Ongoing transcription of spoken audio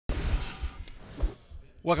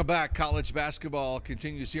Welcome back. College basketball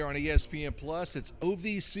continues here on ESPN Plus. It's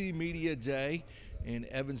OVC Media Day in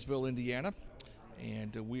Evansville, Indiana,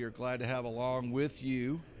 and we are glad to have along with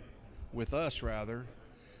us, the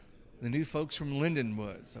new folks from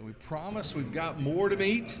Lindenwood. So we promise we've got more to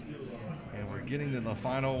meet, and we're getting to the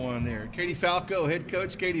final one there. Katie Falco, head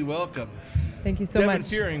coach. Katie, welcome. Thank you so Devin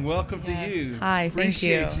much. Fuhring, welcome to you. Hi,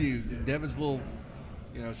 Appreciate thank you. Devin's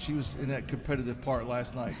she was in that competitive part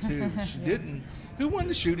last night too. She didn't. Who won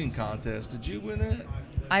the shooting contest? Did you win it?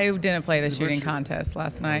 I didn't play the shooting contest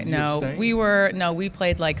last night. No, abstained? we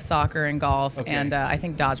played like soccer and golf, Okay. and I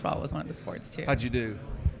think dodgeball was one of the sports too. How'd you do?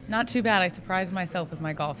 Not too bad. I surprised myself with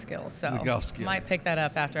my golf skills, so The golf skill. might pick that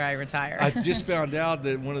up after I retire. I just found out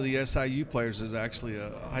that one of the SIU players is actually a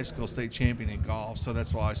high school state champion in golf, so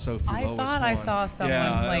that's why Sophie I Lois thought won. I saw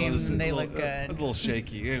someone playing, and they look good. It was a little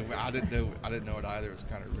shaky. I didn't know it either. It was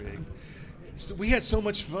kind of rigged. So we had so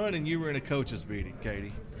much fun, and you were in a coaches meeting,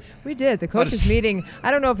 Katie. We did. The coaches meeting,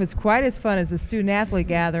 I don't know if it's quite as fun as the student-athlete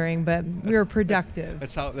gathering, but we were productive.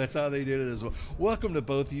 That's how they did it as well. Welcome to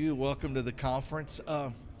both of you. Welcome to the conference.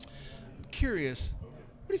 Curious,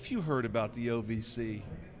 what if you heard about the OVC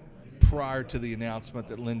prior to the announcement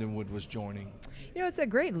that Lindenwood was joining? You know, it's a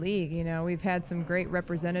great league. You know, we've had some great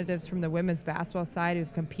representatives from the women's basketball side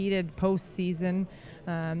who've competed postseason.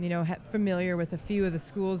 Familiar with a few of the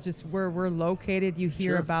schools just where we're located. You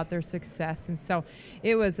hear about their success. And so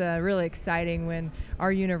it was really exciting when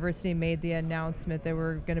our university made the announcement that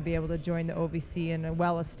we're going to be able to join the OVC in a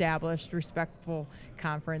well-established, respectful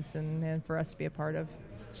conference and for us to be a part of.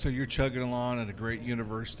 So you're chugging along at a great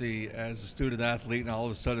university as a student athlete, and all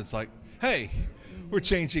of a sudden it's like, hey, we're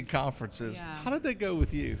changing conferences. Yeah. How did that go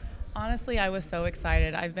with you? Honestly, I was so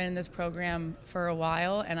excited. I've been in this program for a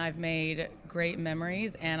while, and I've made great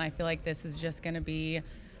memories, and I feel like this is just going to be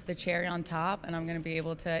the cherry on top, and I'm going to be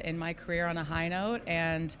able to end my career on a high note.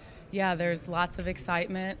 And yeah, there's lots of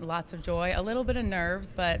excitement, lots of joy, a little bit of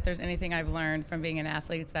nerves, but if there's anything I've learned from being an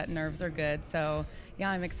athlete, it's that nerves are good. So yeah,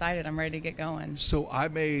 I'm excited. I'm ready to get going. So I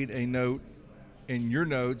made a note in your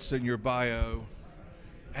notes in your bio,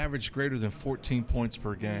 average greater than 14 points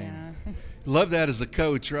per game. Yeah. Love that as a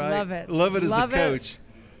coach, right? Love it. Love it as Love a it. coach.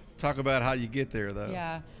 Talk about how you get there, though.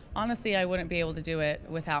 Yeah. Honestly, I wouldn't be able to do it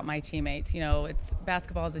without my teammates. You know,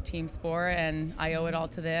 basketball is a team sport, and I owe it all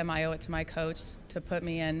to them. I owe it to my coach to put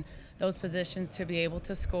me in those positions to be able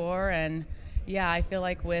to score. And yeah, I feel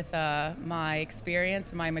like with my experience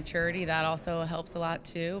and my maturity, that also helps a lot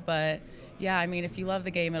too. But yeah, I mean, if you love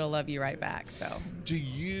the game, it'll love you right back. So do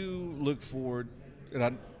you look forward,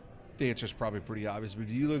 and the answer is probably pretty obvious, but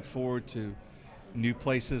do you look forward to new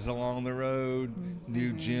places along the road,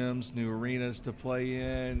 new gyms, new arenas to play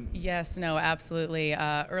in? Yes, no, absolutely.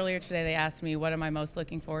 Earlier today they asked me what am I most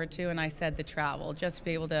looking forward to, and I said the travel, just to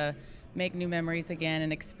be able to make new memories again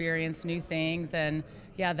and experience new things. And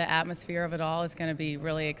yeah, the atmosphere of it all is going to be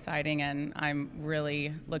really exciting, and I'm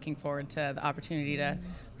really looking forward to the opportunity to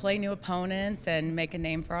play new opponents and make a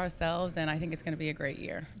name for ourselves, and I think it's going to be a great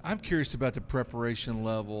year. I'm curious about the preparation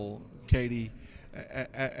level, Katie,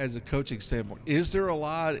 as a coaching standpoint. Is there a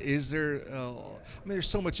lot? There's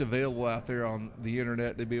so much available out there on the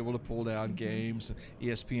internet to be able to pull down games,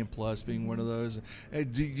 ESPN Plus being one of those.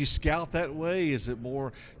 Do you scout that way? Is it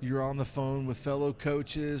more you're on the phone with fellow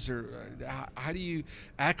coaches, or how do you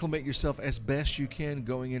acclimate yourself as best you can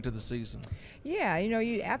going into the season? Yeah,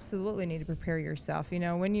 you absolutely need to prepare yourself.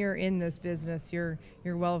 When you're in this business, you're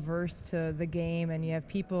well versed to the game, and you have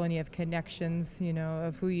people and you have connections,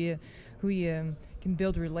 of who you can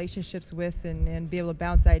build relationships with and be able to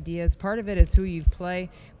bounce ideas. Part of it is who you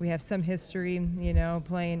play. We have some history,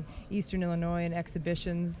 playing Eastern Illinois in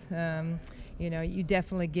exhibitions. You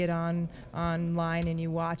definitely get online and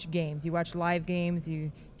you watch games. You watch live games,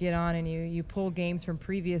 you get on and you pull games from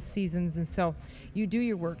previous seasons, and so you do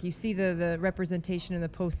your work. You see the representation in the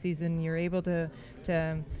postseason. You're able to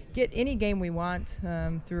get any game we want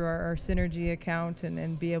through our Synergy account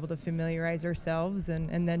and be able to familiarize ourselves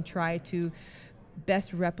and then try to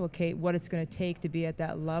best replicate what it's going to take to be at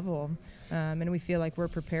that level. And we feel like we're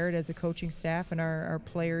prepared as a coaching staff, and our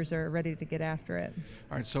players are ready to get after it.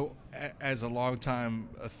 All right, so as a longtime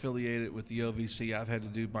affiliated with the OVC, I've had to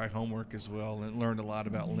do my homework as well and learned a lot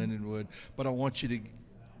about Lindenwood. But I want you to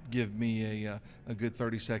give me a good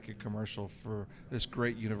 30-second commercial for this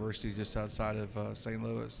great university just outside of St.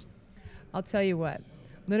 Louis. I'll tell you what,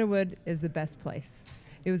 Lindenwood is the best place.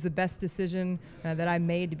 it was the best decision that I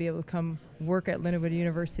made to be able to come work at Lindenwood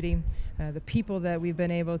University. The people that we've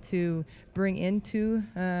been able to bring into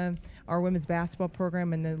our women's basketball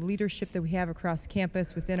program and the leadership that we have across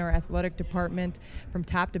campus within our athletic department from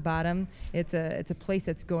top to bottom, it's a place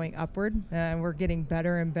that's going upward. We're getting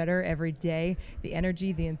better and better every day. The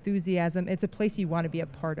energy, the enthusiasm, it's a place you want to be a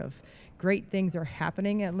part of. Great things are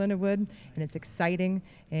happening at Lindenwood, and it's exciting,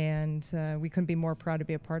 and we couldn't be more proud to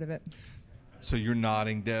be a part of it. So you're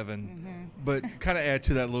nodding, Devin, but kind of add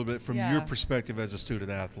to that a little bit from your perspective as a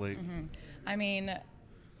student athlete. I mean,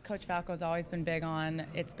 Coach Falco's always been big on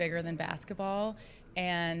it's bigger than basketball,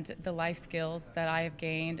 and the life skills that I have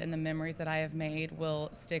gained and the memories that I have made will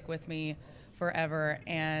stick with me forever.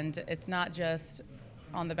 And it's not just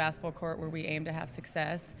on the basketball court where we aim to have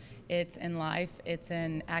success. It's in life, it's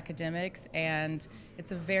in academics, and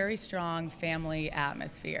it's a very strong family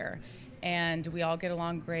atmosphere. And we all get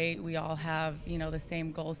along great. We all have, the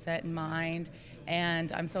same goal set in mind.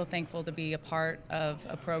 And I'm so thankful to be a part of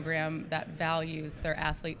a program that values their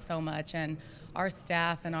athletes so much. And our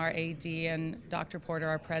staff and our AD and Dr. Porter,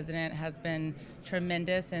 our president, has been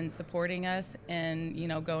tremendous in supporting us in,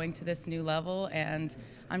 going to this new level. And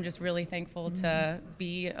I'm just really thankful to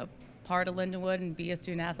be a part of Lindenwood and be a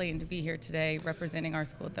student athlete and to be here today representing our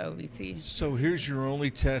school at the OVC. So here's your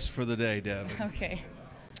only test for the day, Devin. Okay.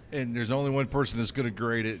 And there's only one person that's going to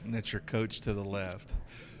grade it, and that's your coach to the left.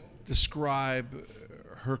 Describe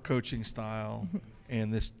her coaching style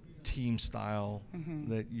and this team style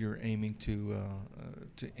that you're aiming to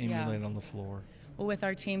emulate on the floor. Well, with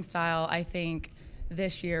our team style, I think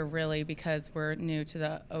this year really, because we're new to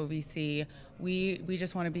the OVC, we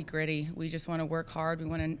just want to be gritty. We just want to work hard. We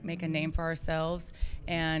want to make a name for ourselves,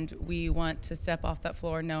 and we want to step off that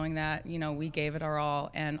floor knowing that, we gave it our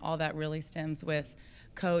all, and all that really stems with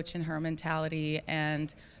Coach and her mentality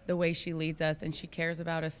and the way she leads us, and she cares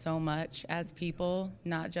about us so much as people,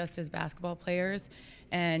 not just as basketball players,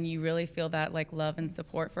 and you really feel that love and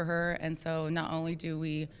support for her. And so not only do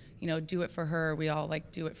we do it for her, we all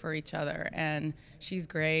do it for each other. And she's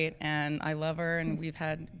great, and I love her, and we've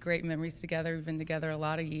had great memories together. We've been together a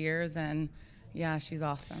lot of years, and yeah, she's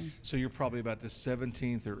awesome. So you're probably about the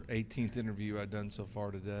 17th or 18th interview I've done so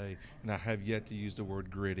far today, and I have yet to use the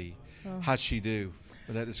word gritty. How'd she do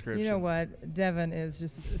with that description? You know what? Devin is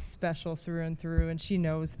just special through and through, and she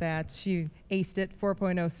knows that. She aced it,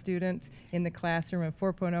 4.0 student in the classroom, and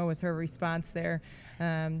 4.0 with her response there.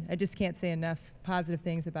 I just can't say enough positive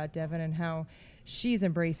things about Devin and how she's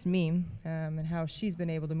embraced me and how she's been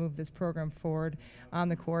able to move this program forward on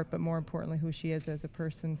the court, but more importantly, who she is as a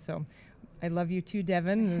person. So I love you too,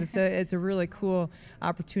 Devin. It's a really cool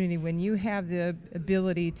opportunity when you have the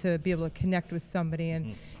ability to be able to connect with somebody.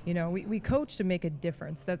 And, we coach to make a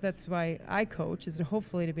difference. That's why I coach, is to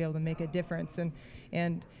hopefully to be able to make a difference.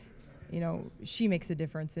 And she makes a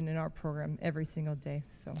difference in our program every single day.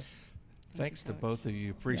 So thanks to both of you.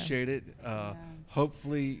 Appreciate it.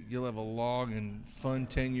 Hopefully you'll have a long and fun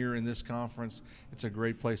tenure in this conference. It's a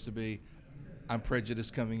great place to be. I'm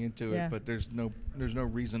prejudiced coming into it, but there's no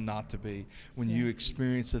reason not to be when you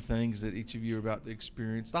experience the things that each of you are about to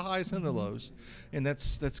experience, the highs and the lows, and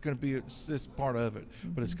that's going to be it's part of it.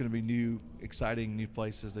 But it's going to be new, exciting, new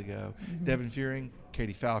places to go. Devin Fuhring,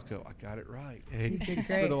 Katie Falco, I got it right. Hey,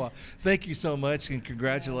 it's been a while. Thank you so much, and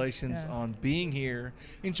congratulations on being here.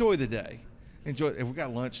 Enjoy the day. Enjoy. And we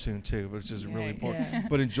got lunch soon too, which is really important.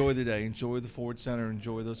 But enjoy the day. Enjoy the Ford Center.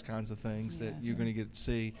 Enjoy those kinds of things that you're going to get to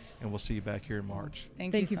see. And we'll see you back here in March.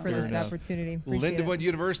 Thank you for this opportunity. Lindenwood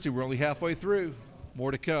University. We're only halfway through.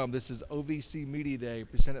 More to come. This is OVC Media Day,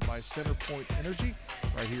 presented by CenterPoint Energy,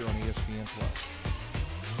 right here on ESPN+.